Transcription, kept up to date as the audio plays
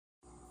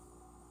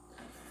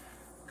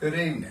Good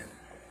evening.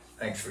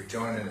 Thanks for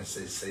joining us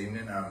this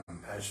evening. I'm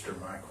Pastor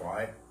Mike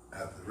White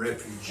of the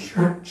Refuge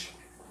Church,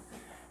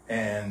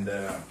 and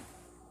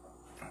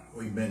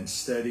we've been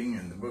studying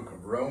in the book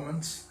of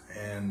Romans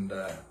and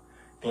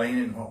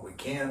gleaning what we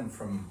can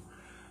from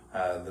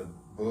the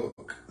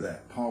book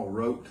that Paul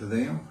wrote to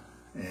them,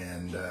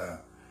 and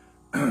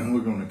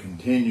we're going to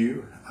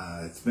continue.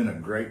 It's been a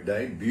great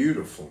day,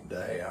 beautiful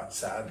day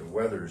outside. The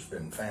weather has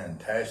been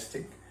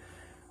fantastic.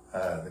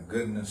 The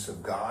goodness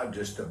of God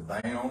just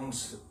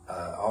abounds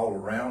all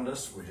around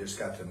us. We just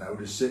got to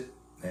notice it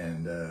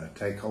and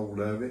take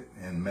hold of it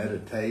and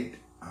meditate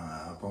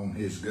upon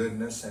His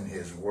goodness and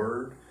His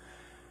Word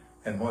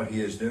and what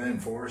He is doing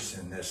for us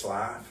in this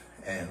life,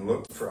 and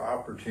look for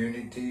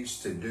opportunities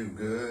to do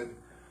good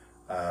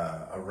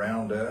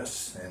around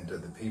us and to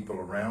the people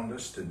around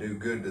us, to do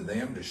good to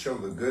them, to show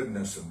the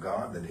goodness of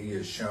God that He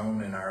has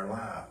shown in our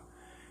life.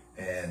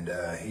 And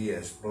He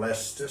has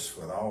blessed us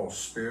with all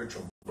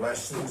spiritual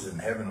blessings in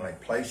heavenly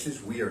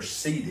places. We are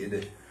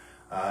seated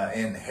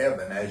in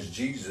heaven as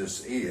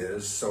Jesus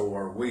is, so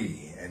are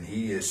we. And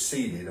He is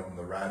seated on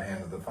the right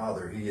hand of the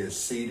Father. He is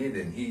seated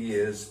and He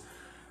is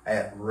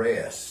at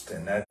rest.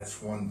 And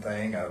that's one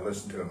thing. I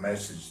listened to a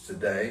message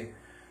today.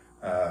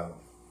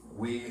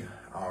 We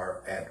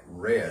are at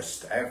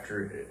rest.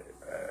 After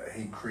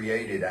He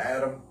created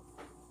Adam,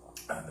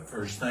 the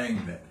first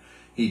thing that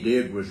He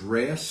did was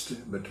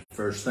rest, but the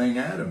first thing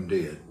Adam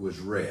did was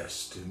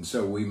rest. And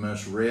so we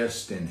must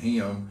rest in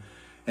Him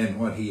and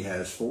what He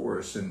has for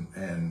us, and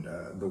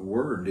the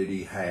Word that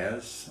He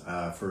has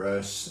for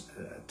us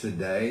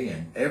today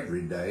and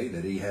every day,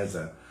 that He has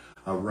a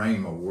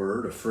rhema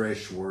word, a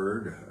fresh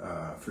word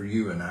for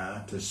you and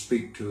I to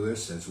speak to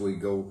us as we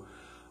go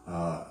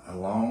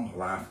along.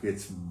 Life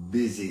gets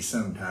busy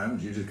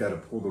sometimes. You just got to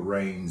pull the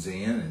reins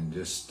in and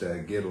just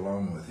get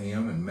along with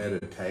Him and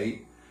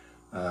meditate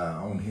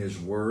on His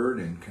Word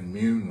and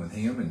commune with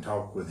Him and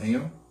talk with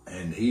Him,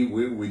 and He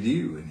will with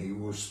you and He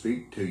will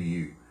speak to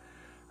you.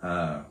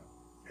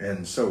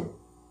 And so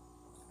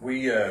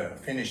we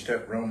finished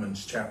up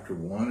Romans chapter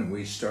 1 and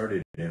we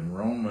started in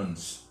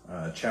Romans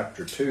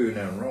chapter 2.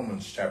 Now in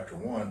Romans chapter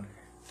 1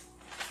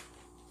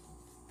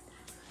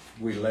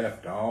 we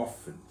left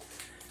off, and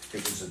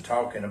it was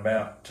talking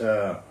about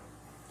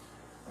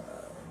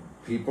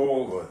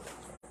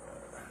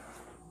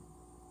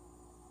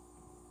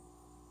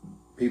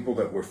people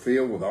that were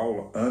filled with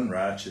all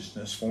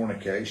unrighteousness,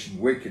 fornication,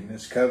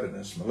 wickedness,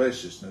 covetousness,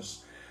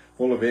 maliciousness,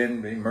 full of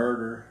envy,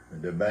 murder,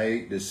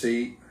 debate,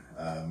 deceit,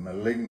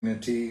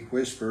 malignity,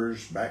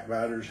 whisperers,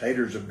 backbiters,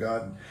 haters of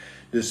God,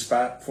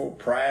 despiteful,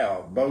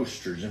 proud,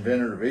 boasters,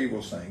 inventors of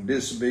evil things,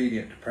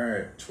 disobedient to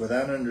parents,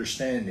 without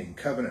understanding,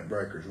 covenant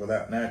breakers,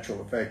 without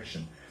natural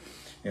affection,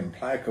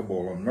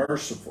 implacable,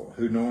 unmerciful,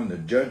 who knowing the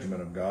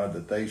judgment of God,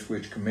 that they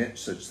which commit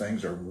such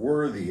things are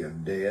worthy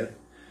of death,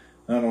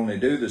 not only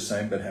do the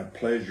same, but have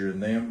pleasure in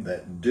them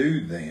that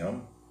do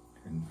them.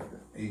 And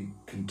he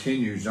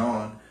continues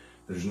on.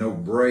 There's no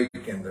break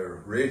in the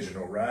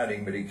original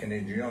writing, but he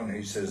continues on.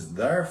 He says,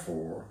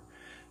 therefore,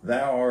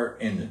 thou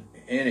art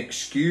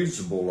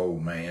inexcusable, O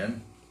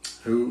man,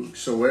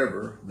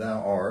 whosoever thou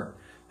art,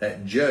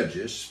 that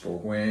judgest, for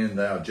when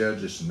thou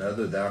judgest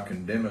another, thou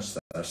condemnest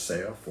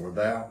thyself, for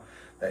thou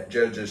that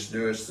judgest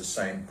doest the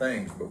same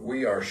things. But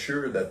we are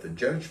sure that the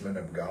judgment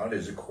of God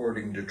is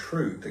according to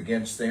truth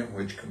against them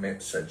which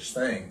commit such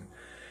things.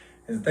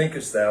 And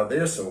thinkest thou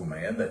this, O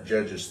man, that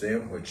judgest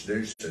them which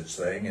do such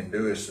thing, and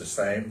doest the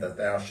same, that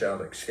thou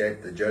shalt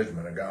escape the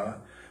judgment of God?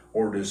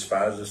 Or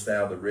despisest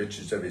thou the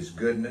riches of His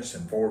goodness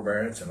and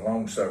forbearance and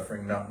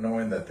longsuffering, not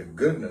knowing that the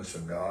goodness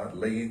of God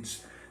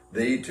leads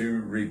thee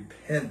to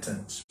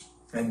repentance?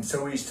 And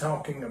so he's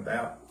talking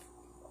about,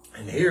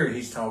 and here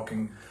he's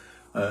talking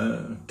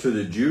to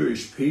the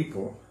Jewish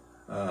people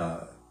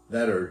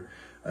that are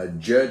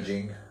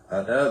judging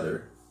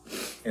another.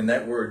 And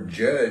that word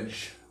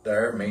judge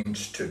there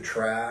means to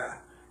try,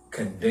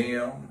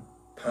 condemn,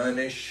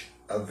 punish,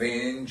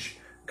 avenge,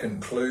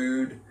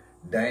 conclude,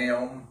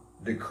 damn,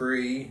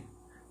 decree,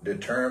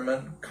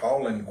 determine,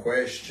 call in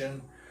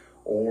question,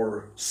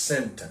 or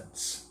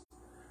sentence.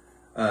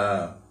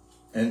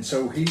 And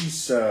so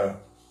he's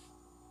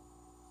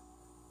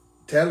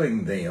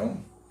telling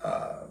them,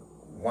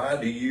 why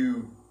do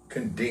you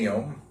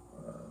condemn,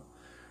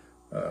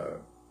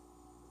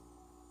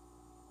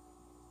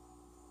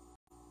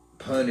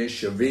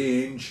 punish,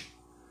 avenge,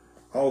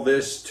 all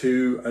this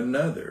to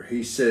another?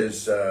 He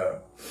says,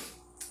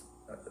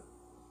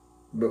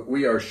 but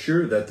we are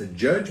sure that the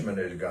judgment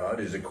of God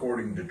is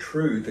according to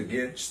truth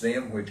against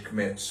them which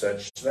commit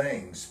such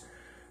things.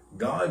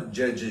 God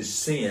judges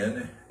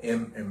sin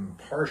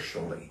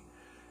impartially,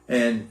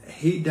 and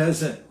He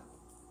doesn't,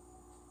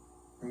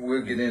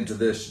 we'll get into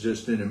this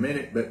just in a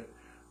minute, but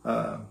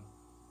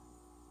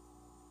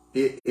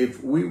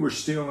if we were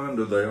still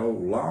under the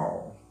old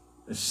law,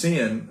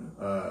 sin,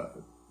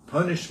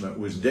 punishment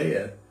was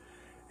death.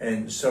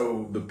 And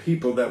so the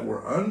people that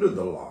were under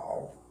the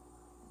law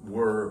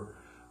were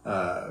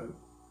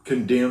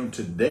condemned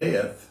to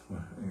death,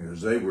 because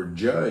they were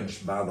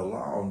judged by the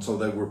law, and so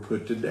they were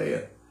put to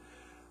death.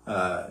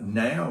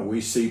 now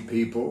we see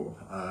people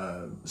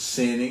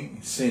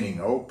sinning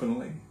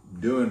openly,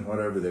 doing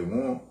whatever they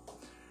want.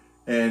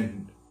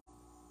 And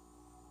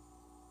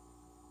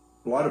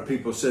a lot of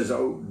people says,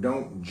 oh,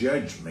 don't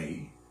judge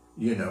me.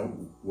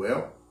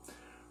 Well,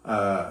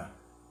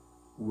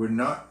 we're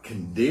not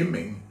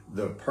condemning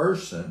the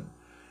person.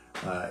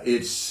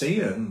 It's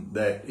sin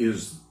that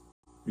is,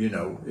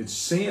 it's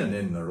sin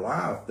in their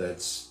life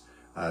that's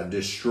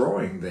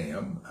destroying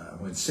them.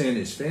 When sin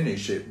is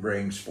finished, it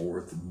brings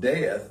forth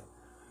death.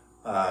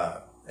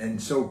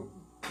 And so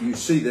you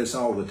see this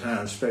all the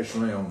time,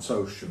 especially on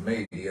social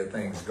media,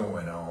 things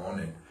going on,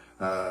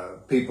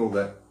 and people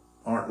that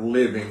aren't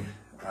living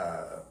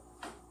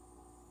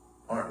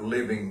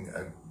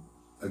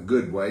a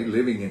good way,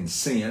 living in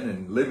sin.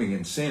 And living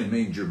in sin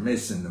means you're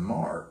missing the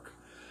mark.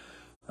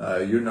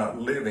 You're not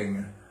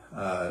living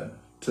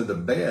to the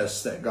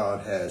best that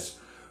God has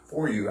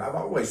for you. I've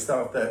always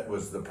thought that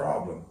was the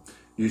problem.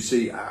 You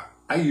see,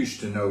 I used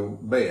to know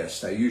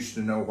best. I used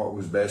to know what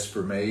was best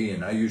for me,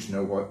 and I used to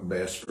know what was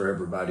best for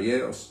everybody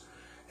else.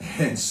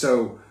 And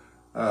so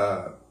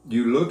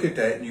you look at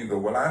that and you go,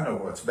 well, I know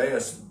what's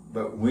best.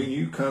 But when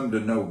you come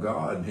to know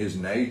God and His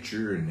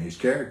nature and His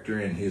character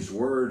and His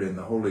Word, and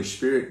the Holy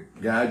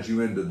Spirit guides you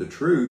into the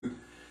truth,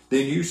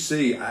 then you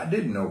see, I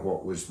didn't know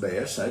what was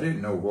best. I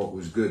didn't know what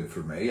was good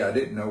for me. I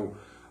didn't know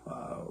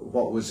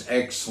what was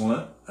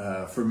excellent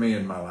for me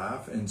in my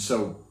life. And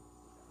so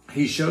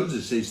He shows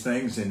us these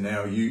things, and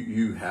now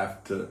you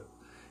have to,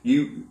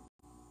 you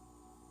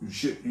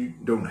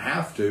don't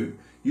have to,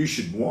 you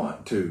should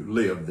want to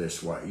live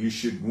this way. You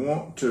should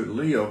want to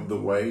live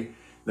the way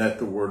that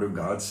the Word of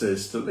God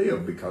says to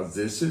live, because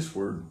this is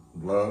where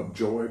love,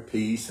 joy,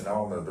 peace, and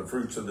all the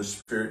fruits of the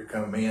Spirit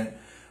come in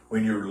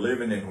when you're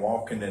living and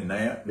walking in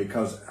that.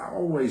 Because I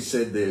always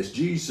said this,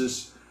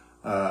 Jesus,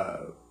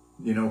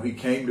 He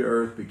came to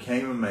earth,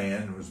 became a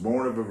man, was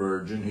born of a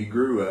virgin, He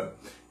grew up,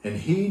 and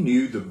He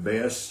knew the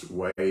best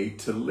way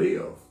to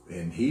live.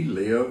 And He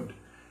lived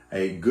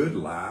a good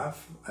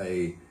life,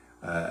 a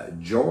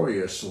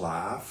joyous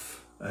life,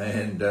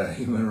 and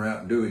He went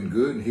around doing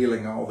good and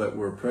healing all that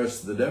were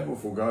oppressed of the devil,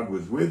 for God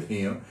was with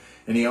Him,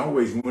 and He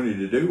always wanted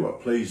to do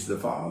what pleased the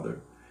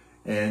Father.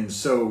 And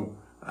so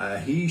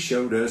He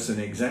showed us an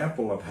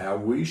example of how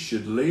we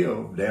should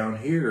live down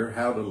here,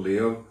 how to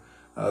live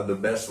the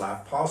best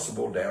life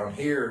possible down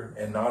here.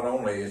 And not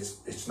only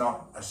it's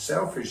not a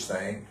selfish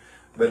thing,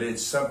 but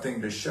it's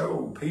something to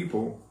show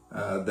people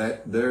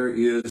that there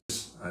is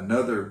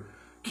another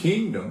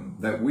kingdom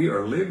that we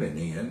are living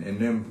in,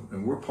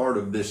 and we're part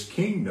of this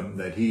kingdom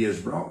that He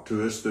has brought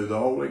to us through the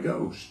Holy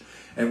Ghost.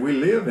 And we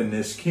live in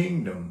this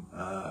kingdom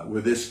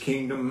with this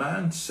kingdom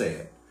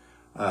mindset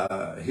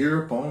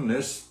here upon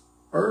this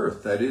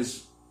earth that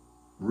is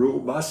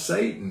ruled by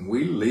Satan.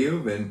 We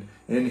live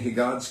in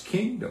God's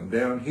kingdom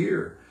down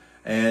here,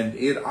 and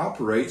it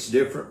operates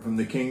different from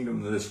the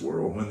kingdom of this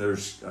world. When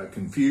there's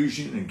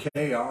confusion and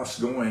chaos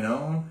going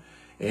on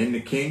in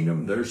the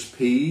kingdom, there's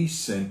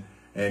peace and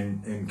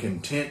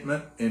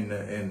contentment in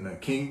the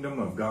kingdom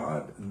of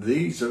God.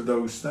 These are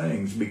those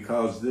things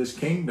because this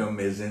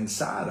kingdom is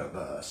inside of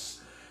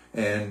us.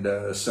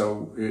 And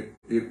so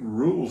it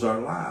rules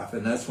our life.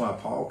 And that's why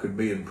Paul could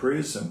be in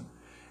prison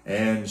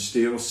and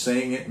still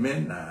sing at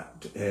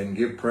midnight and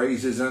give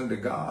praises unto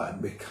God,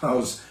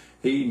 because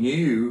he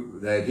knew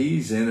that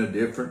he's in a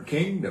different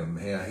kingdom.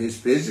 His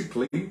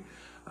physically,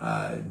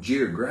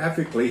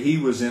 geographically, he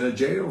was in a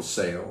jail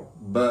cell,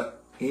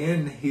 but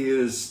in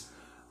his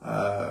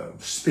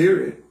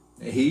spirit,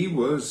 he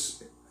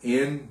was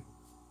in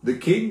the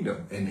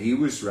kingdom, and he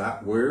was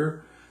right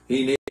where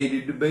he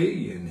needed to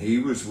be, and he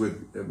was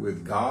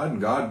with God,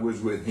 and God was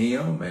with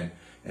him,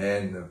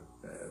 and the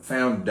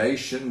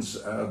foundations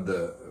of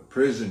the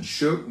prison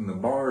shook and the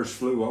bars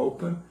flew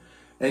open.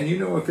 And you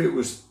know, if it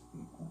was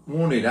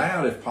wanted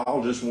out, if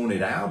Paul just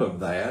wanted out of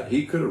that,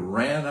 he could have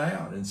ran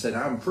out and said,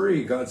 I'm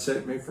free, God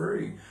set me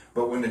free.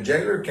 But when the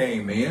jailer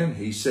came in,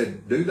 he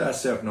said, do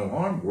thyself no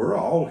harm, we're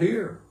all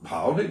here.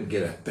 Paul didn't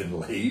get up and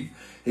leave.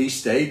 He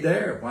stayed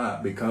there. Why?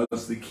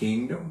 Because the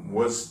kingdom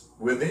was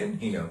within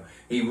him.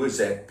 He was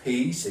at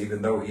peace,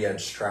 even though he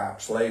had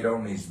stripes laid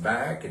on his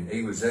back, and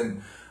he was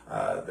in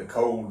the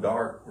cold,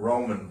 dark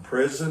Roman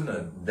prison,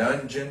 a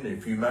dungeon,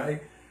 if you may,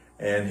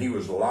 and he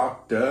was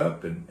locked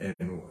up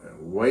and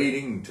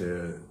waiting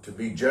to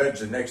be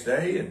judged the next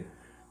day.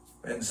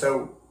 And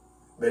so,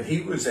 but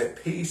he was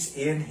at peace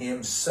in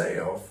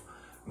himself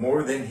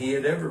more than he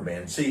had ever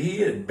been. See,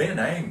 he had been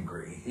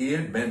angry. He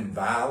had been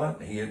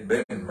violent. He had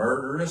been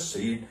murderous.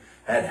 He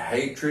had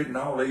hatred and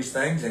all these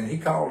things. And he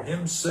called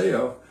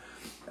himself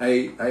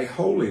a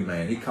holy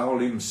man. He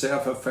called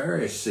himself a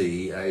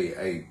Pharisee,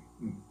 a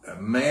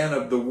man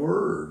of the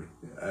word,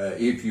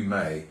 if you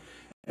may.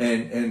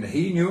 And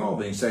he knew all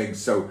these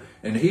things. So,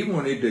 and he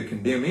wanted to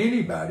condemn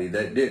anybody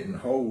that didn't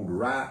hold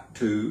right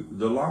to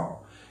the law.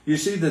 You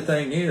see, the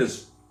thing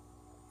is,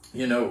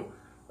 you know,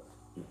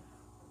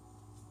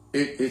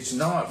 it's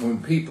not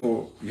when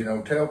people, you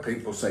know, tell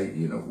people, say,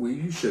 you know, well,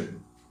 you shouldn't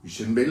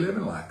be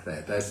living like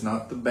that. That's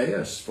not the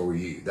best for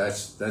you.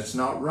 That's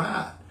not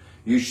right.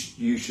 you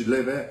should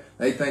live it.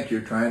 They think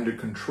you're trying to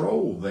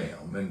control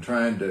them and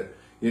trying to,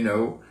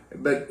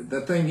 but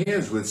the thing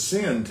is, with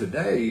sin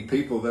today,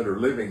 people that are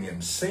living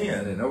in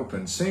sin and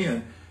open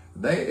sin,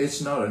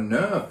 it's not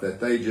enough that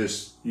they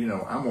just,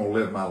 I'm going to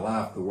live my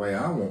life the way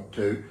I want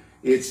to.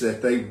 It's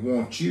that they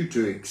want you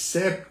to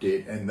accept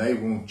it, and they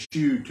want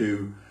you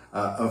to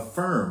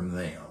affirm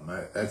them.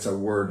 That's a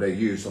word they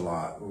use a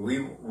lot. We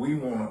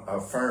want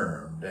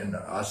affirmed, and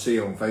I see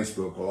on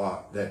Facebook a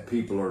lot that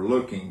people are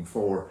looking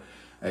for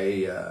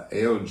a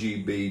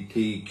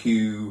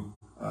LGBTQ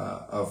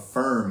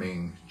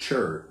affirming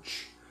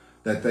church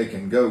that they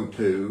can go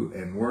to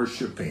and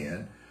worship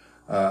in.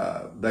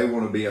 They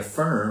want to be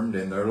affirmed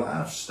in their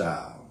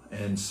lifestyle,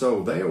 and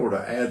so they ought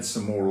to add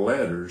some more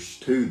letters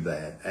to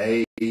that.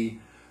 A,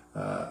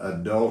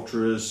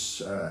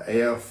 adulterous,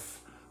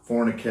 F,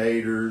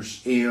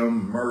 fornicators,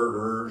 M,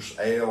 murderers,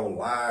 L,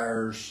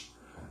 liars.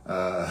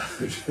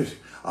 They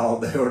ought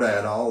to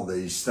add all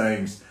these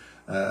things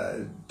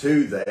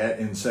to that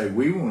and say,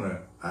 we want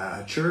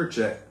a church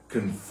that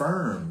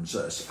affirms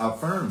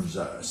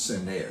us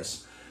in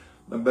this.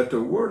 But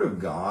the Word of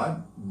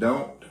God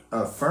don't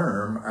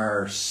affirm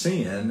our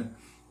sin.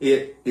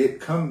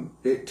 It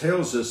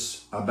tells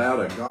us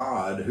about a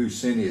God who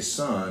sent His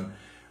Son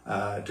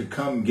to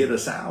come get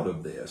us out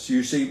of this.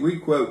 You see, we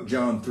quote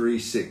John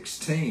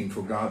 3:16,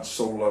 for God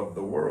so loved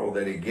the world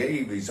that He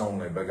gave His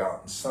only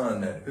begotten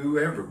Son, that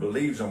whoever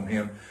believes on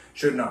Him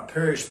should not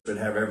perish but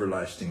have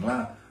everlasting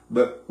life.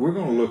 But we're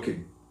going to look at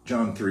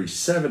John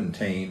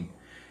 3:17.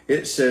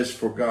 It says,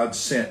 for God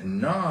sent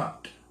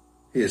not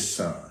His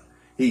Son.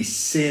 He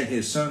sent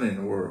His Son in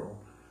the world,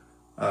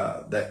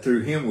 that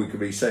through Him we could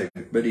be saved.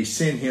 But He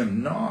sent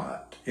Him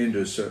not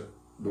into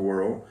the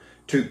world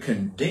to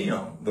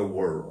condemn the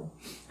world.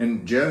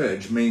 And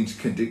judge means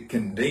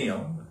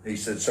condemn. He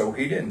said, so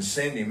He didn't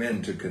send Him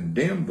in to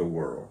condemn the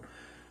world,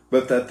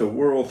 but that the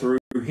world through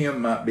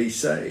Him might be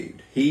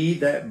saved. He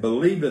that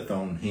believeth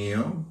on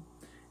Him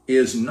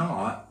is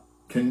not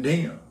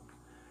condemned.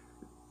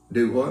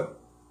 Do what?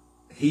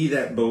 He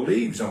that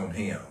believes on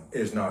Him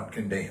is not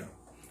condemned.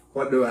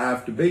 What do I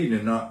have to be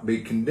to not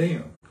be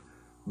condemned?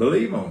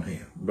 Believe on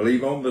Him.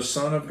 Believe on the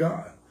Son of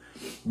God.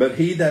 But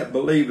he that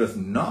believeth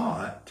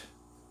not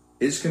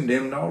is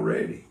condemned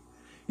already.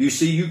 You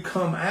see, you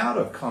come out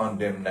of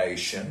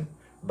condemnation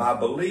by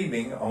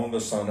believing on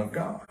the Son of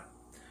God.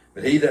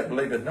 But he that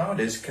believeth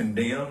not is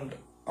condemned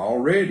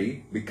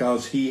already,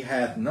 because he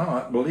hath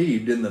not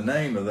believed in the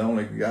name of the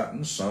only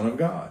begotten Son of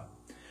God.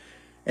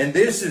 And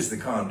this is the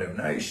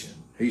condemnation.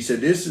 He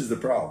said, this is the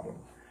problem.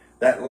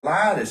 That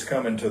light is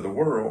come into the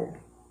world,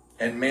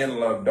 and men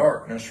love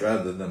darkness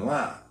rather than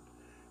light.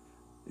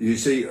 You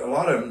see, a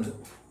lot of them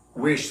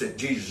wish that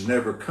Jesus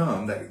never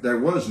come, that there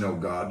was no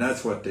God. And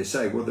that's what they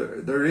say. Well,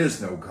 there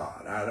is no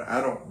God.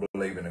 I don't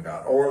believe in a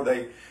God. Or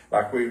they,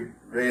 like we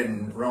read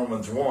in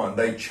Romans 1,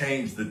 they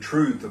change the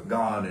truth of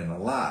God in a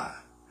lie.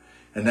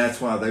 And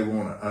that's why they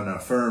want an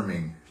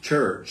affirming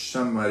church,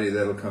 somebody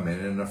that'll come in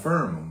and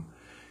affirm them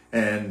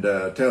and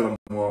tell them,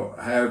 well,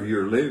 however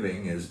you're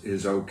living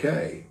is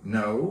okay.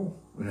 No,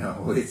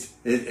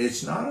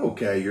 it's not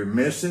okay. You're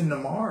missing the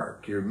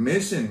mark. You're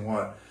missing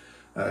what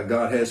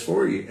God has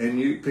for you. And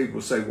you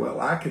people say, well,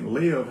 I can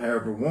live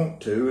however I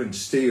want to and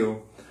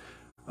still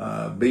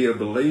be a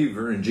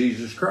believer in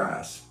Jesus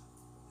Christ.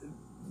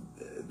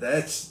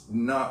 That's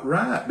not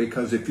right,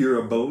 because if you're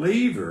a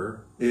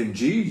believer in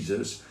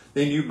Jesus,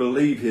 then you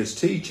believe His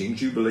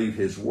teachings, you believe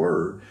His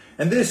word.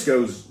 And this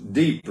goes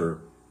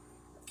deeper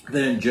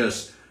than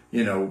just,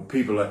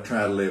 people that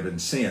try to live in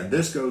sin.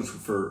 This goes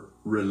for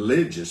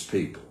religious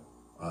people,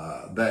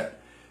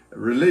 that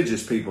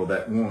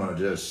want to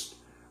just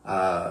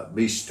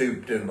be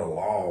stooped into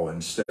law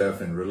and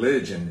stuff and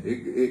religion.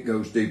 It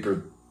goes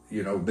deeper,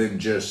 than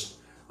just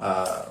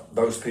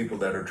those people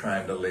that are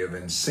trying to live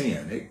in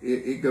sin.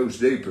 It goes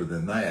deeper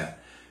than that.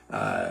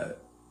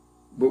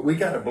 But we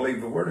got to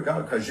believe the Word of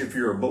God, because if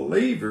you're a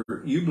believer,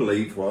 you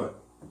believe what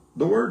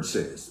the Word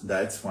says.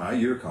 That's why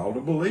you're called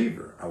a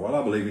believer. Well,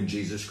 I believe in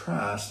Jesus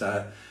Christ.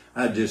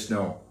 I just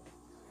don't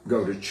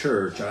go to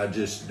church. I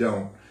just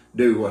don't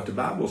do what the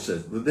Bible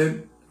says. But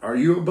then, are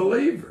you a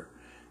believer?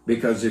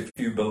 Because if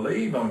you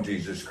believe on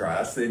Jesus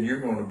Christ, then you're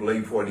going to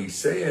believe what He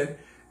said,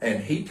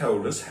 and He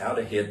told us how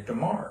to hit the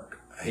mark.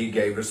 He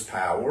gave us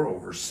power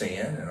over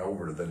sin and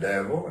over the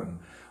devil and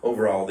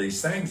over all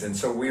these things. And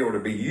so we ought to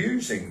be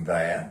using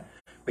that,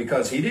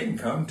 because He didn't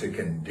come to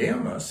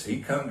condemn us.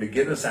 He come to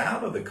get us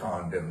out of the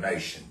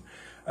condemnation.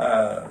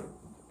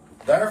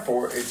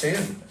 Therefore, it's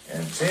in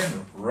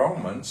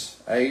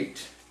Romans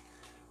 8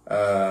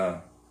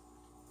 and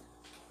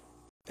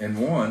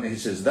 1. He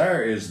says,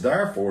 there is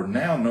therefore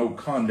now no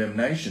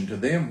condemnation to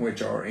them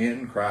which are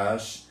in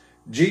Christ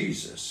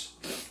Jesus.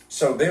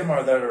 So them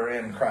that are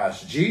in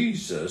Christ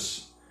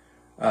Jesus,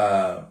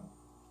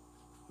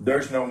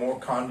 there's no more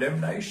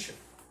condemnation.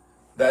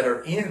 That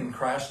are in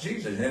Christ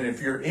Jesus. And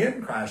if you're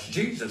in Christ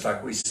Jesus,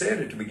 like we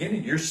said at the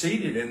beginning, you're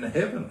seated in the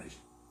heavenlies.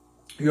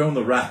 You're on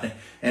the right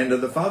hand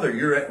of the Father.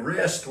 You're at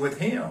rest with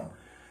Him.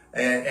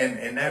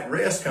 And that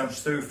rest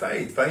comes through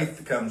faith.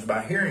 Faith comes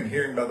by hearing,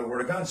 hearing by the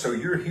Word of God. So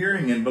you're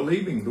hearing and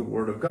believing the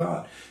Word of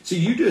God. See,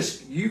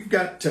 you've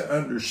got to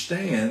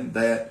understand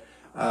that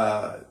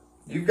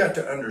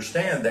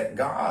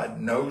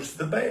God knows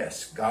the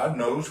best. God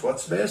knows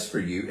what's best for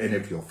you. And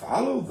if you'll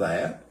follow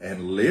that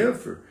and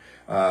live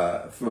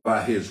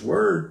by His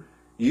Word,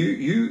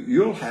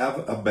 you'll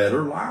have a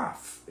better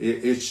life.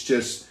 It's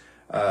just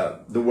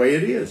the way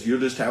it is. You'll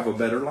just have a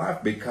better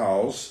life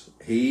because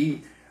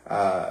He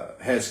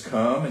has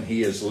come and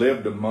He has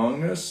lived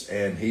among us,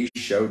 and He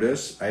showed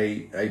us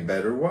a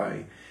better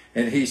way.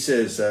 And He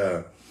says,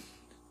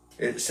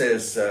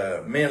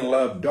 men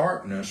love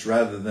darkness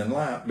rather than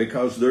light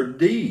because their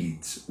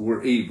deeds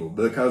were evil,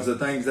 because the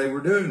things they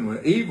were doing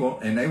were evil,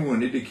 and they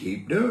wanted to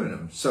keep doing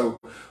them. So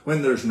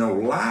when there's no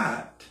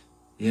light,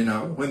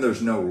 when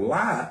there's no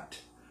light,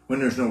 when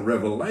there's no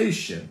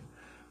revelation,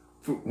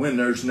 when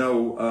there's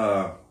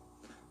no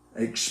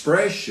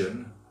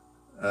expression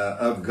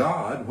of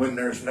God, when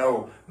there's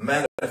no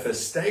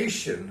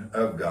manifestation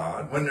of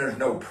God, when there's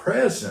no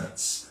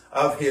presence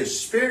of His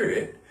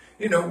Spirit,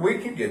 we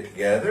can get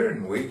together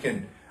and we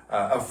can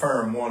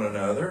affirm one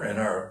another in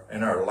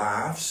our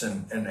lives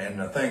and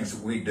the things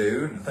that we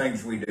do and the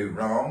things we do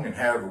wrong and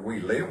however we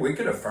live. We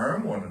could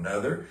affirm one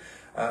another.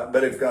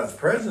 But if God's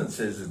presence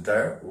isn't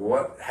there,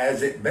 what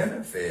has it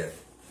benefited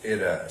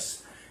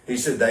us? He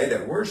said, they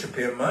that worship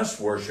Him must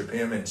worship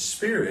Him in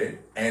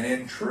spirit and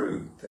in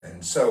truth.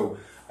 And so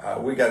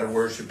we got to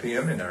worship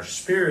Him in our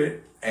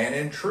spirit and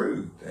in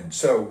truth. And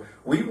so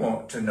we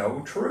want to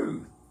know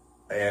truth.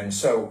 And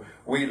so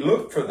we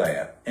look for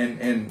that.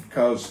 And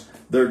because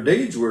their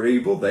deeds were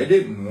evil, they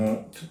didn't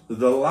want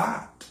the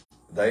light.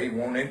 They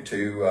wanted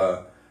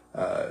to,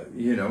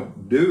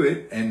 do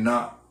it and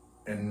not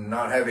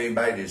have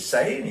anybody to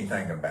say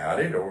anything about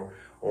it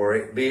or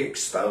it be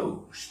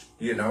exposed.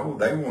 They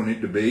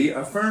wanted to be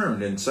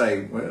affirmed and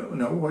say, well,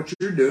 no, what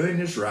you're doing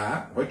is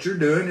right. What you're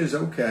doing is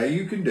okay.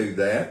 You can do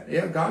that.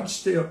 Yeah, God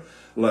still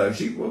loves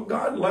you. Well,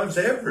 God loves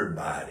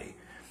everybody.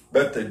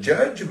 But the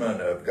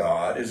judgment of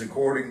God is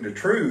according to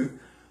truth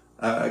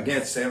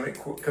against them that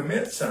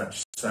commit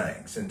such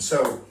things. And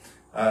so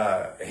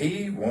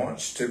He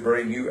wants to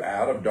bring you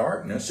out of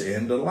darkness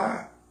into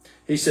light.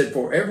 He said,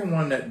 for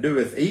everyone that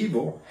doeth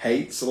evil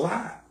hates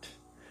light,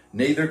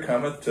 neither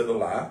cometh to the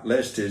light,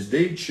 lest his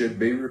deeds should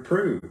be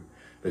reproved.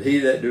 But he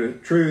that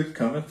doeth truth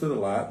cometh to the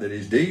light, that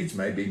his deeds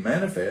may be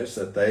manifest,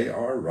 that they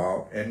are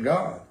wrought in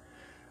God.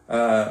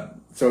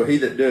 So he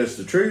that does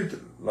the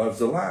truth loves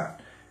the light.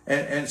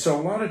 And so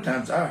a lot of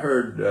times I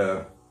heard,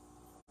 I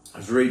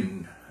was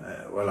reading,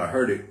 I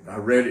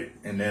read it,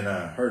 and then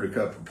I heard a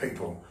couple of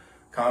people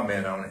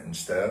comment on it and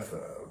stuff.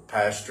 A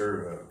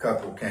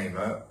couple came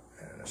up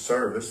in a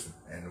service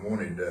and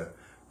wanted to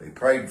be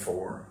prayed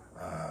for.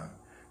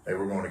 They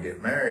were going to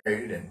get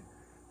married,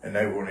 and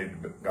they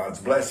wanted God's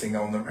blessing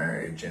on their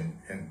marriage. And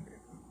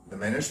the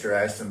minister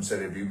asked them,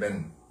 said, have you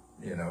been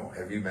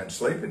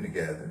sleeping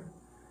together?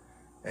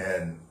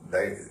 And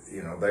they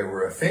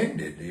were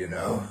offended,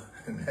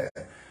 and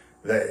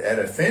that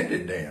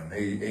offended them.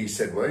 He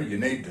said, well, you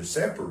need to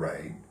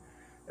separate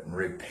and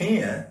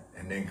repent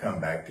and then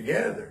come back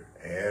together.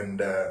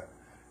 And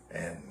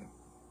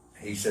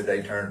he said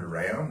they turned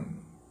around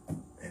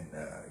and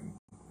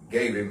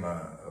gave him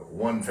a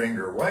one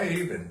finger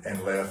wave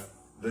and left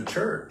the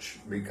church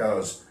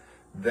because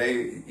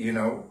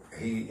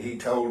he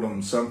told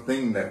them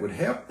something that would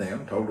help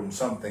them, told them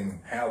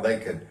something how they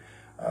could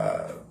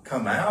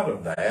come out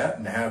of that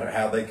and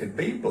how they could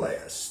be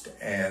blessed.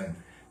 And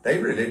they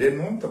really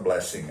didn't want the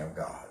blessing of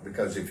God,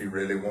 because if you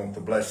really want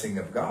the blessing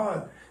of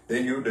God,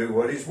 then you'll do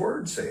what His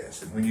Word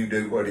says. And when you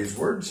do what His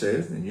Word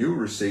says, then you'll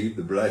receive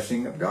the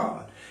blessing of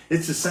God.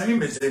 It's the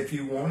same as if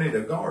you wanted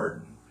a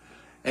garden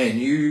and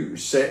you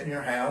sat in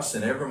your house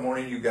and every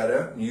morning you got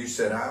up and you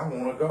said, I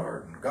want a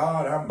garden.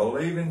 God, I'm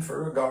believing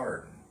for a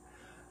garden.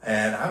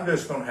 And I'm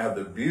just going to have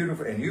the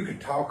beautiful, and you could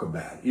talk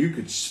about it. You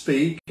could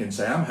speak and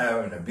say, I'm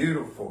having a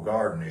beautiful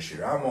garden this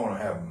year. I'm going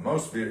to have the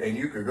most beautiful, and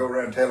you could go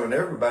around telling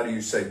everybody,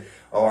 you say,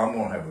 oh, I'm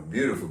going to have a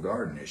beautiful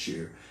garden this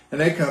year. And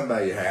they come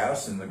by your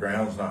house and the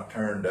ground's not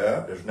turned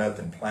up, there's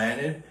nothing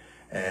planted,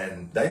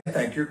 and they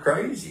think you're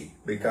crazy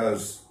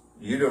because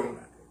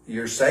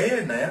you're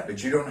saying that,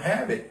 but you don't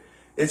have it.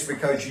 It's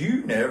because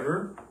you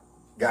never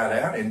got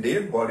out and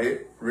did what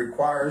it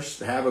requires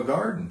to have a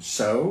garden.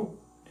 Sow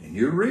and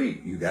you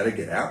reap. You got to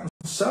get out and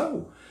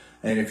sow.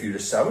 And if you'd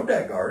have sowed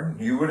that garden,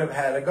 you would have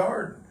had a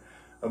garden.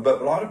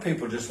 But a lot of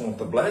people just want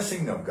the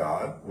blessing of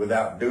God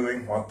without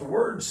doing what the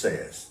Word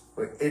says.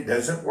 But it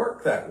doesn't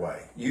work that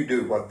way. You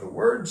do what the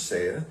Word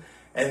says,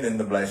 and then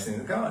the blessing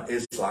of God.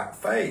 It's like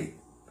faith.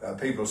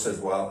 People says,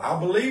 well, I'll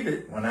believe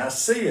it when I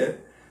see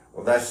it.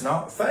 Well, that's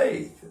not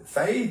faith.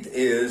 Faith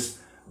is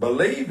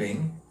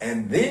believing,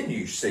 and then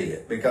you see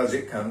it because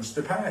it comes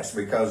to pass.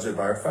 Because of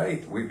our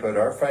faith, we put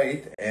our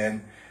faith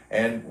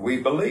and we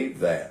believe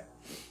that.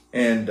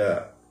 And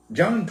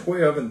John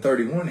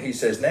 12:31, he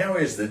says, now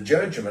is the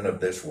judgment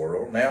of this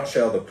world. Now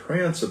shall the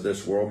prince of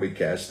this world be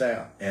cast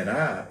out. And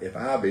if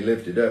I be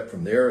lifted up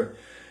from the earth,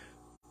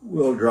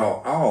 will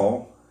draw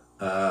all,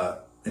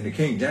 and the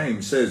King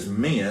James says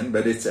men,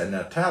 but it's an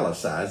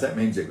italicized. That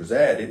means it was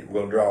added.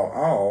 Will draw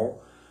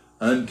all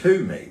unto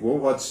me. Well,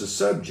 what's the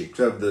subject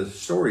of the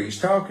story he's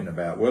talking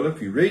about? Well,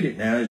 if you read it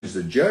now, it's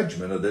the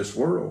judgment of this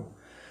world.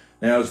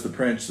 Now as the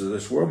prince of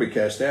this world be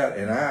cast out,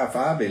 and I, if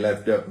I be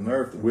left up on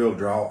earth, will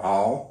draw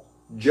all.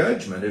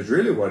 Judgment is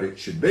really what it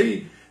should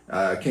be.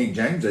 King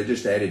James, they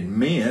just added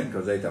men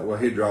because they thought, well,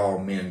 he'd draw all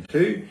men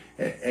too.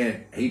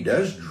 And he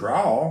does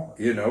draw,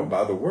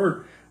 by the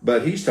word.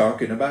 But he's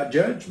talking about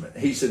judgment.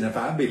 He said, if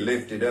I be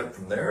lifted up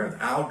from the earth,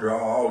 I'll draw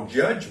all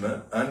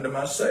judgment unto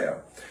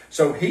myself.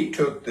 So he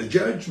took the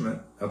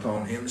judgment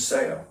upon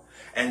himself.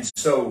 And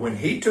so when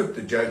he took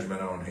the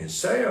judgment on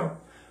himself,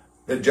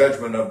 the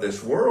judgment of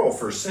this world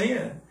for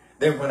sin,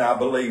 then when I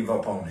believe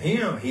upon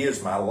him, he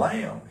is my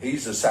lamb.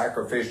 He's the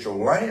sacrificial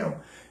lamb.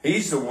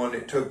 He's the one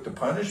that took the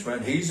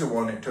punishment. He's the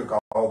one that took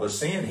all the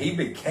sin. He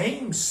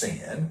became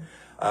sin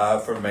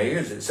for me,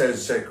 as it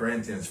says in 2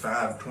 Corinthians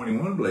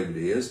 5:21, I believe it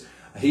is.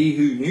 He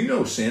who knew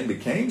no sin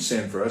became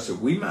sin for us, that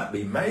we might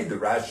be made the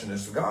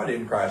righteousness of God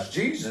in Christ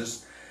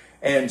Jesus.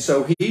 And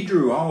so he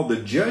drew all the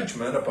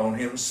judgment upon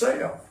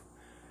himself.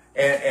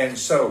 And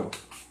so,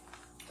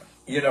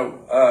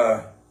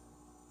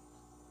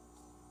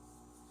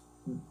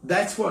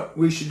 that's what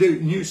we should do.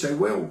 And you say,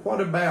 well,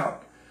 what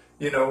about,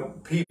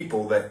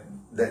 people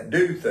that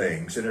do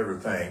things and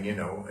everything,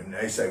 and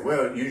they say,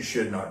 well, you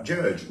should not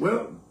judge.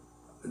 Well,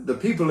 the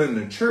people in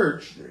the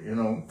church,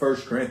 1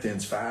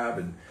 Corinthians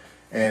 5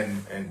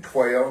 and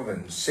 12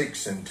 and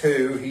 6 and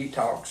 2, he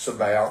talks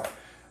about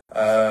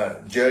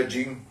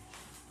judging,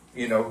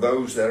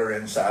 those that are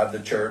inside the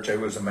church. There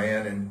was a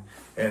man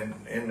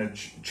in the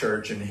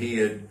church, and he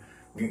had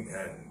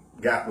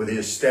got with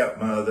his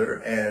stepmother,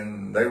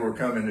 and they were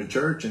coming to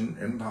church,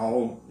 and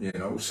Paul,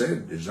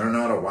 said, is there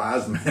not a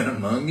wise man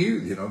among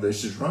you?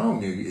 This is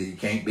wrong. You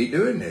can't be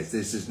doing this.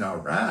 This is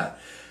not right.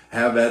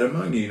 Have that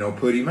among you,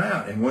 put him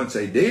out. And once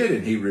they did,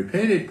 and he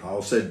repented,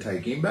 Paul said,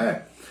 take him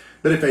back.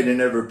 But if they'd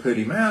never put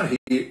him out,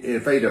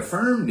 if they'd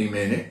affirmed him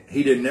in it,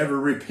 he'd have never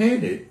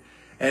repented.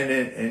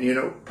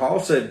 And Paul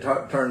said,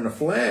 turn the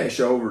flesh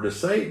over to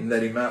Satan,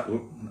 that he might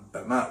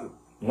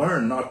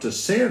learn not to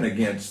sin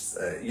against,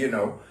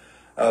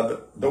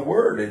 the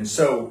word. And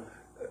so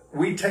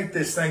we take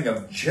this thing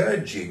of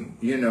judging,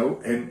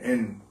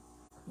 and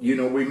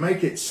we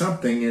make it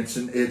something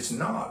it's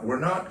not. We're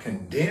not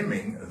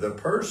condemning the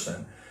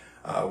person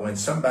when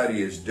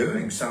somebody is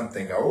doing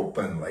something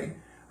openly.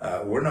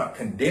 We're not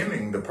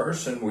condemning the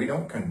person. We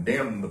don't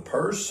condemn the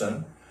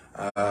person.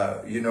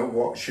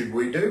 What should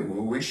we do?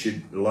 Well, we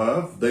should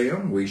love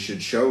them. We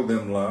should show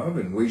them love,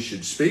 and we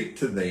should speak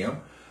to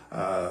them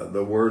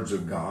the words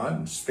of God,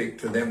 and speak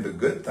to them the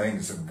good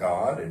things of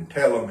God, and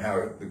tell them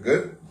how the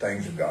good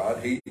things of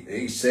God.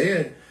 He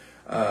said,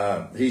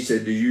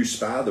 do you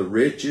spy the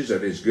riches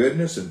of his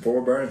goodness and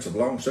forbearance of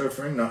long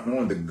suffering, not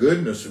knowing the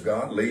goodness of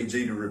God leads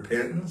thee to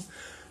repentance?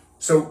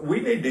 So we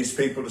need these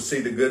people to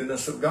see the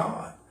goodness of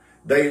God.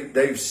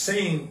 They've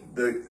seen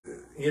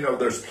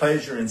there's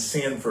pleasure in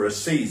sin for a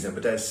season,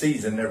 but that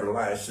season never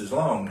lasts as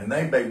long. And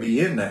they may be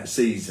in that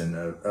season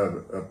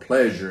of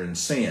pleasure and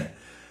sin.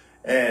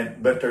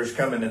 But there's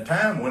coming a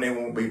time when it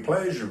won't be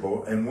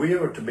pleasurable, and we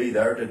are to be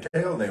there to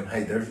tell them,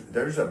 hey,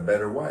 there's a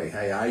better way.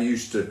 Hey, I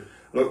used to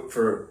look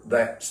for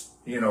that,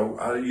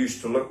 I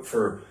used to look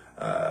for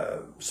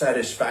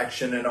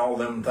satisfaction in all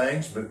them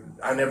things, but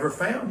I never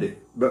found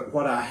it. But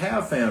what I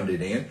have found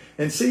it in,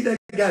 and see, they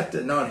got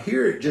to not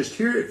just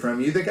hear it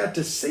from you, they got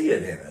to see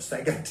it in us.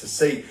 They got to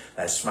see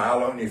that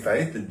smile on your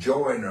face, the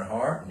joy in their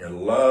heart, and your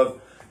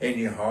love in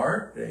your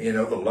heart. The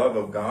love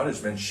of God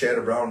has been shed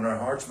abroad in our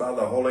hearts by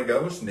the Holy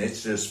Ghost, and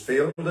it's just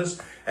filled us,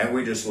 and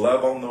we just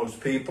love on those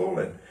people.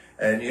 And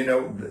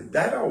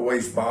that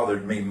always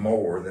bothered me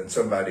more than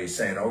somebody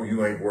saying, oh,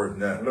 you ain't worth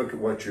nothing. Look at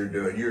what you're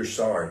doing. You're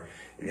sorry.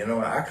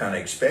 I kind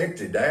of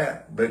expected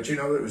that. But,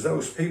 it was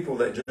those people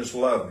that just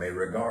loved me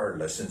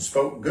regardless and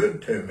spoke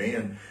good to me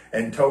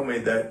and told me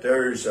that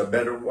there's a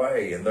better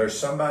way. And there's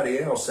somebody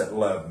else that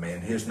loved me,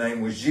 and his name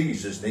was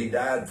Jesus, and he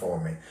died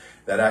for me,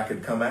 that I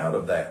could come out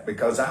of that,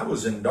 because I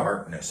was in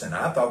darkness, and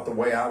I thought the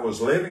way I was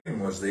living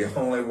was the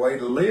only way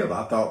to live.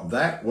 I thought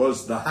that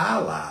was the high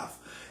life.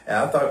 And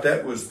I thought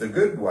that was the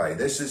good way.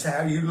 This is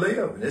how you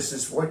live. This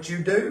is what you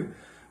do.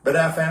 But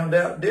I found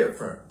out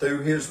different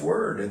through his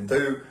word and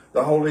through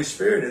the Holy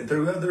Spirit and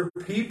through other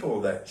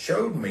people that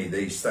showed me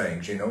these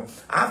things.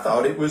 I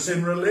thought it was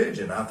in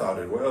religion. I thought,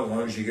 well, as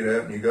long as you get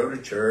up and you go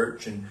to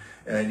church and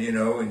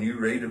you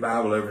read the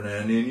Bible every now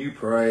and then, you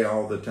pray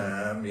all the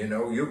time,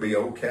 you'll be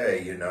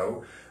okay,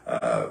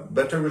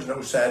 but there was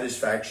no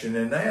satisfaction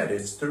in that.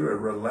 It's through a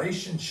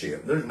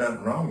relationship. There's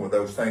nothing wrong with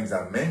those things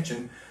I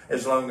mentioned,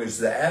 as long as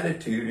the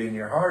attitude in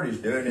your heart is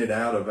doing it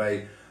out of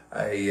a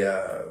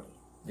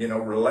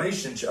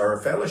relationship or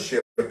a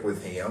fellowship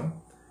with him,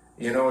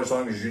 as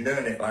long as you're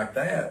doing it like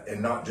that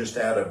and not just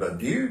out of a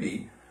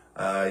duty,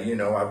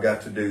 I've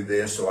got to do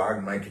this so I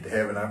can make it to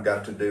heaven. I've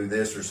got to do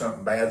this or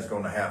something bad's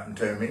going to happen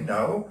to me.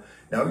 No,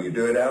 you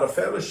do it out of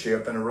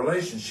fellowship and a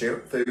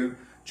relationship through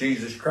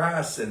Jesus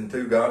Christ and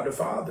through God the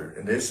Father.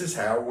 And this is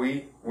how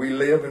we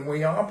live and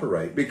we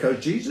operate,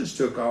 because Jesus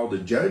took all the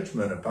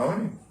judgment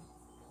upon him.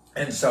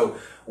 And so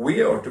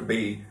we are to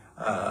be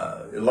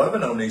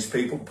loving on these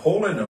people,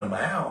 pulling them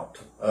out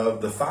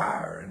of the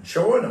fire and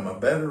showing them a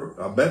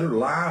better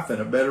life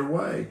and a better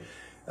way.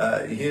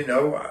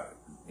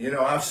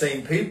 I've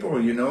seen people,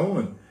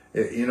 and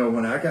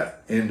when I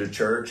got into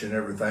church and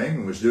everything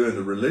and was doing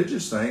the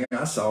religious thing,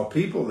 I saw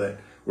people that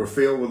were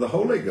filled with the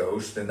Holy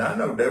Ghost, and I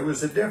know there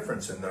was a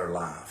difference in their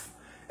life.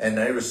 And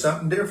there was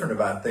something different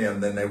about them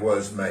than there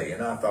was me.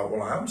 And I thought,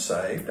 well, I'm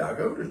saved. I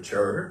go to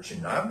church,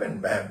 and I've been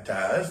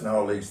baptized and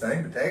all these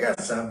things, but they got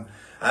something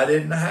I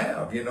didn't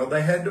have.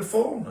 They had the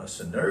fullness,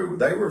 and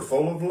they were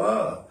full of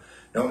love,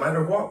 no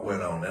matter what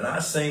went on. And I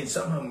seen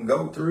some of them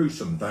go through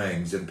some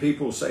things, and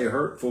people say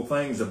hurtful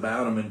things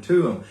about them and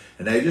to them,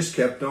 and they just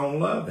kept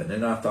on loving.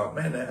 And I thought,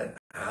 man,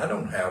 I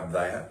don't have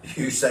that.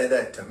 You say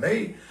that to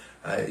me,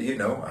 I'm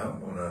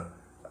gonna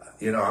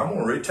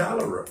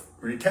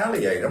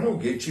retaliate. I'm gonna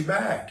get you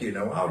back.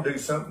 I'll do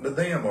something to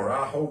them, or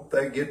I hope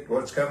they get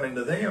what's coming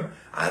to them.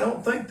 I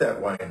don't think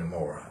that way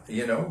anymore.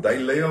 They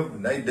live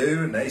and they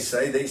do and they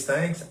say these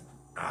things.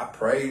 I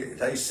pray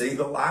they see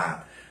the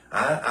light.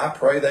 I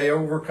pray they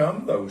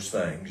overcome those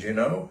things.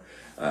 John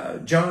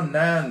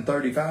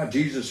 9:35,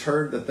 Jesus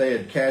heard that they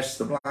had cast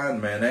the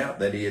blind man out,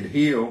 that he had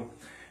healed,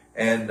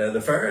 and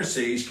the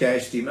Pharisees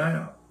cast him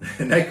out,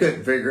 and they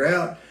couldn't figure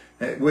out,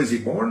 was he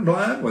born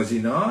blind? Was he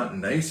not?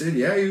 And they said,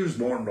 yeah, he was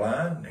born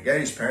blind. And they got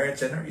his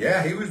parents in there.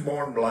 Yeah, he was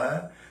born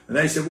blind. And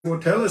they said, well,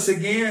 tell us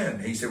again.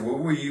 He said, well,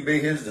 will you be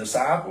his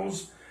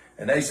disciples?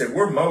 And they said,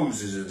 we're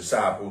Moses'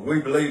 disciples. We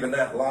believe in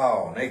that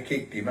law. And they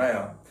kicked him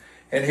out.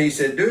 And he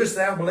said, doest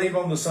thou believe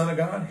on the Son of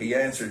God? He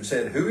answered and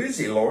said, who is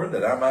he, Lord,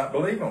 that I might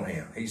believe on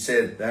him? He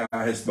said, thou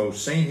hast both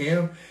seen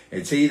him.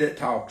 It's he that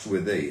talks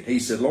with thee. He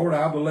said, Lord,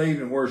 I believe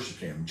and worship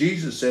him.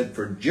 Jesus said,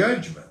 for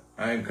judgment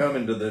I am come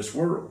into this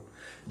world.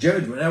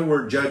 Judgment, that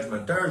word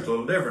judgment there is a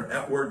little different.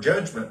 That word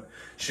judgment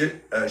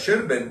should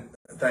have been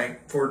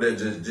thanked for the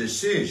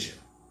decision.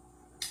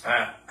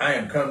 I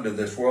am come to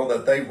this world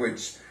that they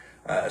which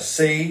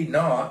see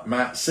not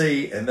might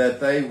see, and that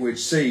they which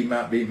see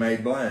might be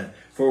made blind.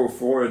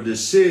 For a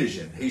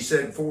decision. He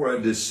said, for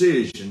a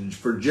decision,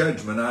 for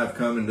judgment I've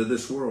come into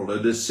this world.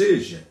 A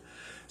decision.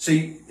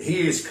 See,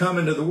 he is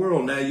coming to the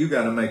world. Now you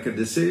got to make a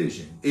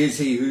decision. Is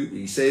he who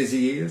he says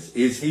he is?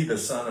 Is he the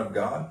Son of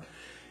God?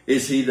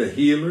 Is he the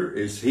healer?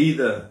 Is he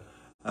the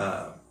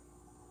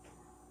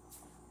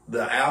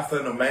Alpha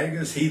and Omega?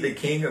 Is he the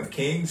King of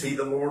Kings? Is he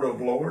the Lord of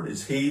Lords?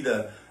 Is he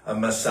the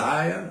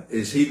Messiah?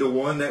 Is he the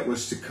one that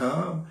was to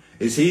come?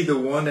 Is he the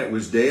one that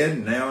was dead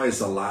and now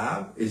is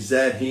alive? Is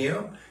that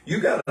him? You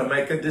got to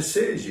make a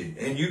decision,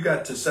 and you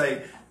got to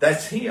say,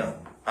 that's him.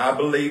 I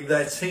believe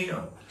that's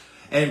him.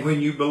 And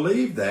when you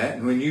believe that,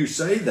 and when you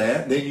say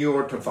that, then you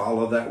are to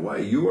follow that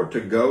way. You are to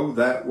go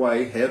that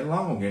way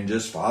headlong and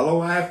just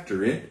follow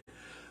after it.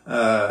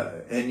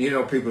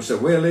 People say,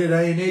 well, it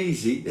ain't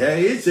easy. Yeah,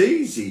 it's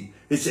easy.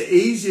 It's the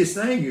easiest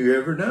thing you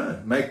ever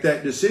done. Make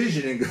that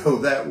decision and go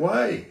that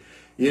way.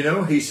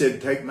 He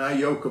said, take my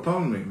yoke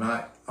upon me,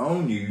 my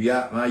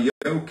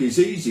yoke is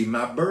easy,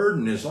 my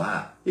burden is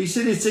light. He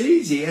said, it's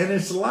easy and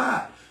it's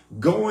light.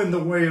 Go in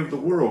the way of the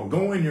world.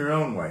 Go in your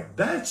own way.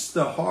 That's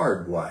the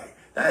hard way.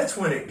 That's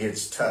when it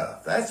gets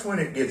tough. That's when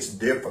it gets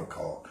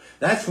difficult.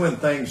 That's when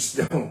things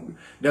don't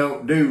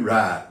do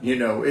right.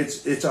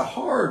 It's a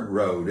hard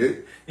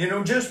road.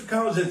 Just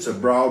because it's a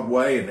broad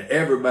way and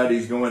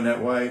everybody's going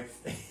that way,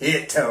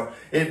 it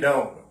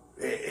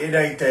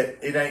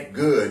ain't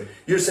good.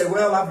 You say,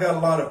 well, I've got a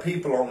lot of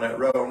people on that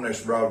road, on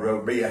this broad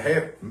road, be a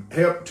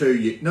help to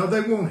you. No,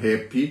 they won't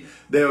help you.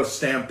 They'll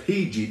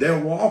stampede you.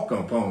 They'll walk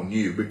upon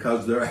you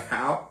because they're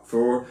out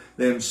for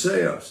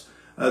themselves.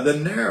 The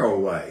narrow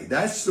way,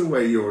 that's the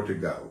way you're to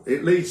go.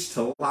 It leads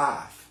to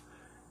life.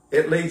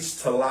 It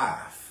leads to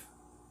life.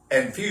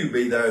 And few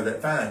be there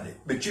that find it.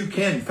 But you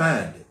can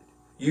find it.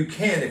 You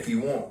can if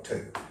you want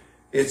to.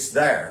 It's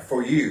there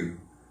for you.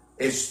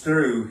 It's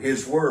through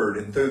his word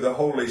and through the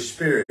Holy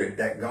Spirit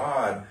that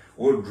God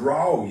will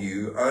draw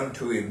you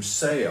unto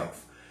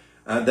himself.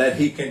 That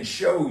he can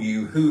show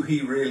you who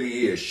he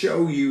really is.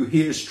 Show you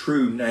his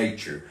true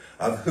nature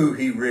of who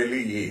he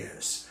really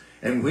is.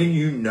 And when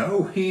you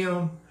know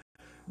him,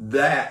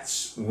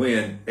 that's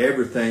when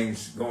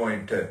everything's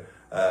going to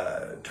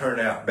turn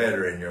out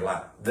better in your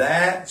life.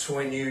 That's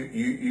when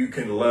you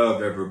can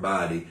love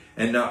everybody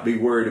and not be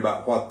worried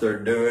about what they're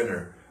doing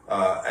or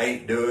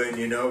ain't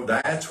doing.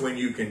 That's when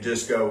you can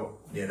just go,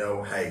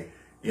 hey,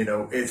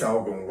 it's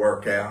all going to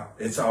work out.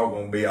 It's all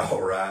going to be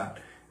all right.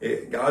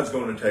 God's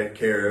going to take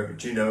care of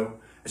it.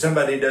 If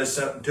somebody does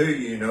something to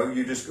you,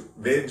 you just,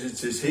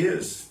 vengeance is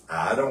his.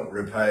 I don't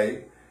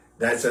repay.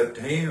 That's up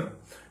to him.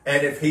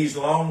 And if he's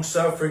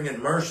long-suffering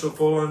and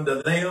merciful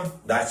unto them,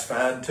 that's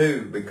fine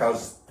too,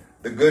 because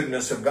the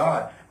goodness of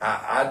God,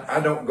 I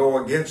don't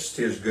go against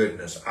his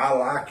goodness. I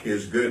like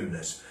his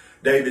goodness.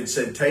 David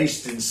said,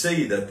 taste and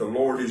see that the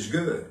Lord is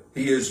good.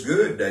 He is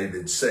good,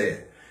 David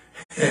said.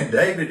 And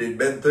David had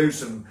been through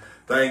some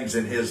things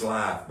in his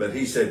life. But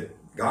he said,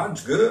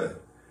 God's good.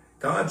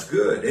 God's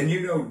good. And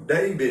you know,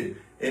 David,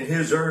 in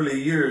his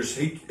early years,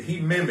 he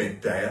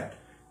mimicked that.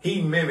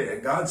 He mimicked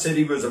it. God said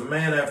he was a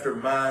man after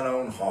mine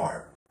own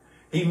heart.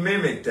 He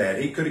mimicked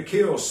that. He could have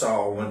killed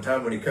Saul one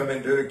time when he come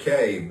into a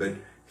cave, but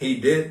he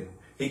didn't.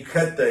 He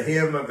cut the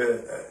hem of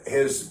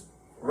his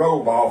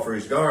robe off or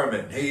his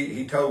garment.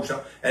 He told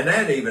some, and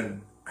that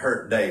even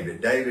hurt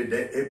David.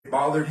 It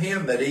bothered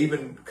him that he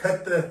even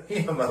cut the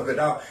hem of it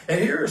off. And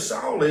here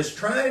Saul is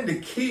trying to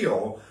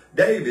kill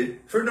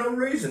David for no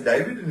reason.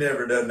 David had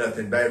never done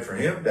nothing bad for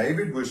him.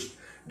 David was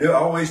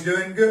always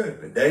doing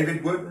good, but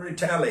David wouldn't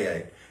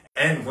retaliate.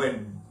 And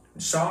when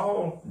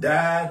Saul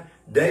died,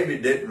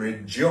 David didn't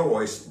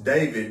rejoice.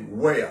 David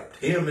wept.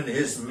 Him and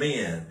his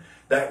men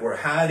that were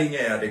hiding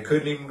out, they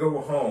couldn't even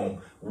go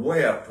home,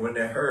 wept when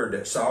they heard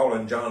that Saul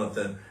and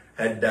Jonathan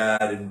had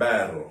died in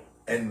battle.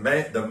 And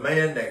the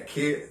man that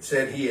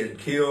said he had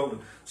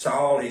killed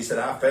Saul, he said,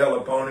 I fell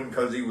upon him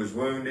because he was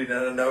wounded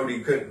and I knowed he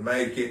couldn't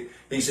make it.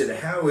 He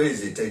said, how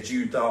is it that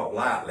you thought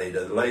lightly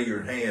to lay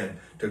your hand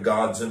to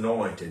God's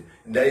anointed?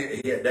 And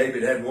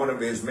David had one of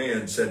his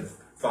men said,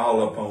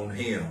 fall upon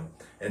him.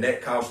 And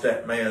that cost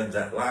that man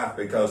that life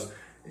because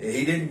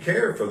he didn't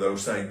care for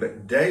those things.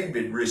 But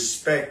David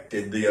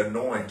respected the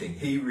anointing.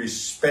 He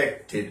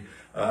respected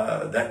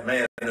that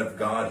man of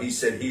God. He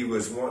said he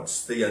was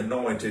once the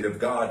anointed of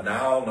God, and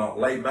I'll not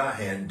lay my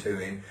hand to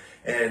him.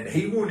 And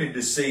he wanted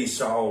to see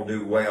Saul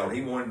do well.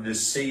 He wanted to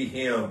see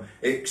him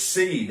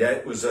exceed.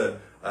 That was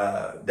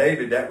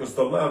David, that was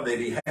the love that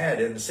he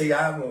had. And see,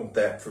 I want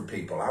that for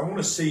people. I want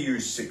to see you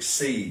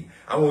succeed.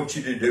 I want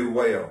you to do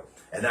well.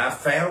 And I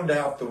found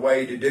out the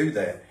way to do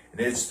that.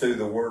 And it's through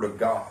the Word of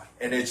God.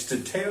 And it's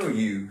to tell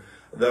you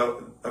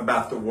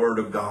about the Word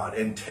of God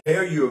and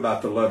tell you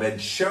about the love and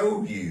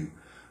show you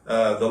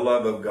the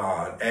love of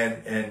God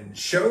and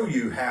show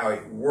you how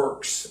it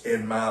works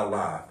in my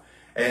life.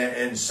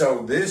 And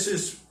so this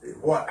is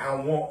what I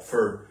want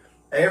for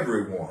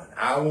everyone.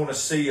 I want to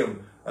see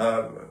them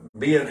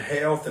be in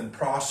health and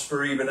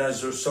prosper even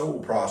as their soul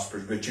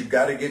prospers. But you've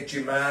got to get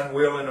your mind,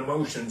 will, and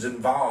emotions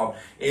involved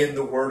in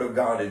the Word of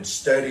God and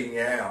studying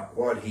out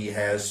what He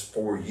has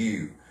for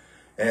you.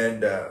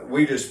 And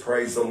we just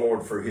praise the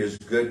Lord for His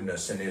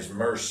goodness and His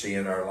mercy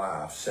in our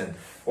lives and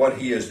what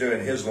He is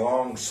doing, His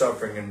long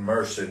suffering and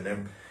mercy.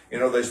 And you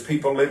know, there's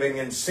people living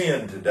in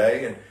sin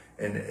today,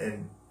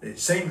 and it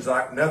seems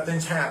like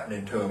nothing's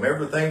happening to them.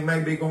 Everything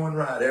may be going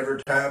right.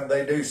 Every time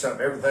they do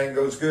something, everything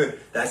goes good.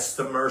 That's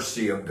the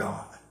mercy of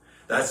God.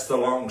 That's the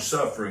long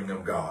suffering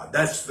of God.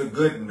 That's the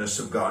goodness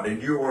of God.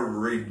 And you will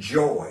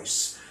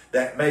rejoice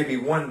that maybe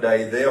one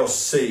day they'll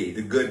see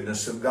the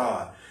goodness of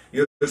God.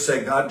 You'll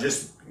say, God,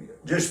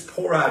 just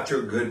pour out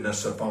your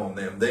goodness upon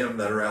them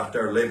that are out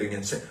there living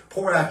in sin.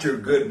 Pour out your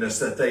goodness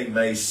that they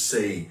may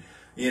see,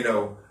 you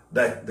know,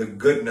 that the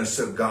goodness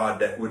of God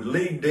that would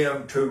lead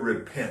them to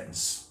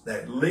repentance,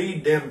 that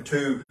lead them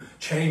to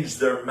change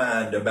their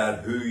mind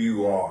about who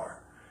you are.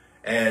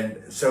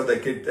 And so they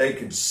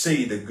could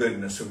see the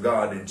goodness of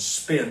God and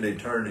spend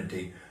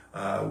eternity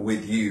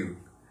with you.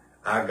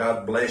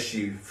 God bless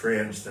you,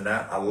 friends,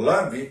 tonight. I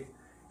love you,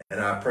 and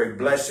I pray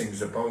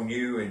blessings upon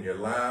you and your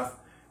life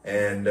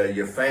and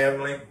your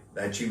family,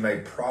 that you may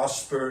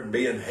prosper and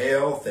be in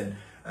health, and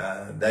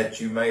that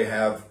you may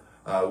have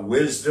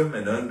wisdom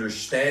and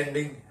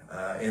understanding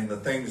in the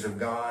things of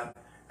God,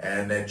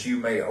 and that you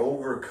may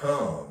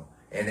overcome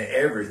in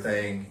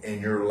everything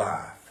in your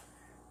life.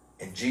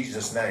 In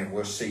Jesus' name,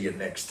 we'll see you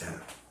next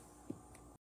time.